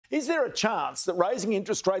Is there a chance that raising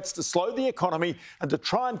interest rates to slow the economy and to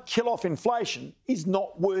try and kill off inflation is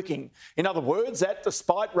not working? In other words, that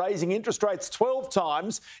despite raising interest rates 12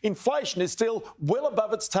 times, inflation is still well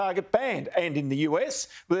above its target band. And in the US,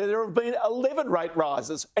 where there have been 11 rate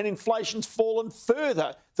rises and inflation's fallen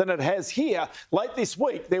further than it has here, late this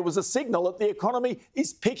week there was a signal that the economy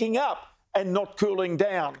is picking up and not cooling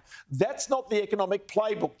down. That's not the economic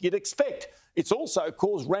playbook you'd expect. It's also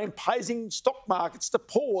caused rampaging stock markets to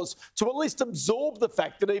pause to at least absorb the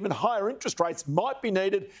fact that even higher interest rates might be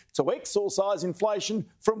needed to exorcise inflation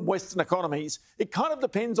from Western economies. It kind of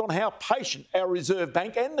depends on how patient our Reserve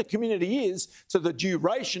Bank and the community is to the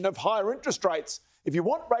duration of higher interest rates. If you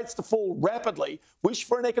want rates to fall rapidly, wish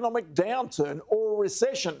for an economic downturn or a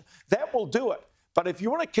recession. That will do it. But if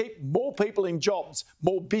you want to keep more people in jobs,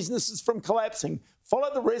 more businesses from collapsing,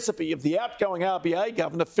 follow the recipe of the outgoing RBA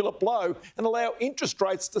Governor, Philip Lowe, and allow interest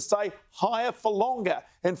rates to stay higher for longer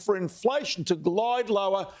and for inflation to glide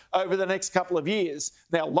lower over the next couple of years.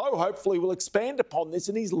 Now, Lowe hopefully will expand upon this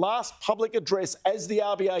in his last public address as the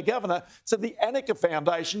RBA Governor to the Annika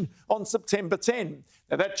Foundation on September 10.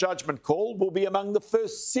 Now, that judgment call will be among the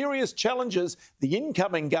first serious challenges the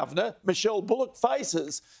incoming Governor, Michelle Bullock,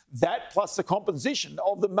 faces. That plus the composition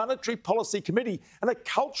of the Monetary Policy Committee and a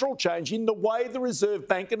cultural change in the way the Reserve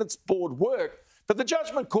Bank and its board work. But the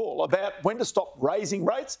judgment call about when to stop raising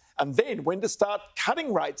rates and then when to start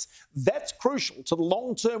cutting rates, that's crucial to the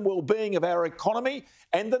long-term well-being of our economy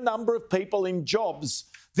and the number of people in jobs.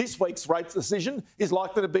 This week's rates decision is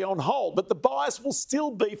likely to be on hold, but the bias will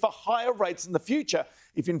still be for higher rates in the future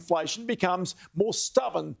if inflation becomes more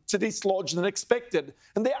stubborn to dislodge than expected.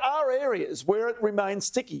 And there are areas where it remains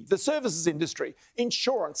sticky. The services industry,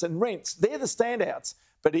 insurance and rents, they're the standouts.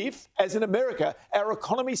 But if, as in America, our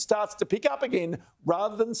economy starts to pick up again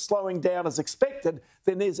rather than slowing down as expected,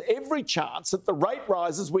 then there's every chance that the rate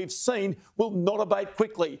rises we've seen will not abate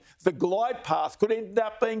quickly. The glide path could end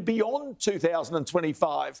up being beyond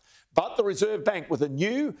 2025. But the Reserve Bank, with a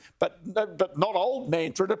new but not old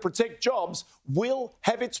mantra to protect jobs, will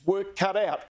have its work cut out.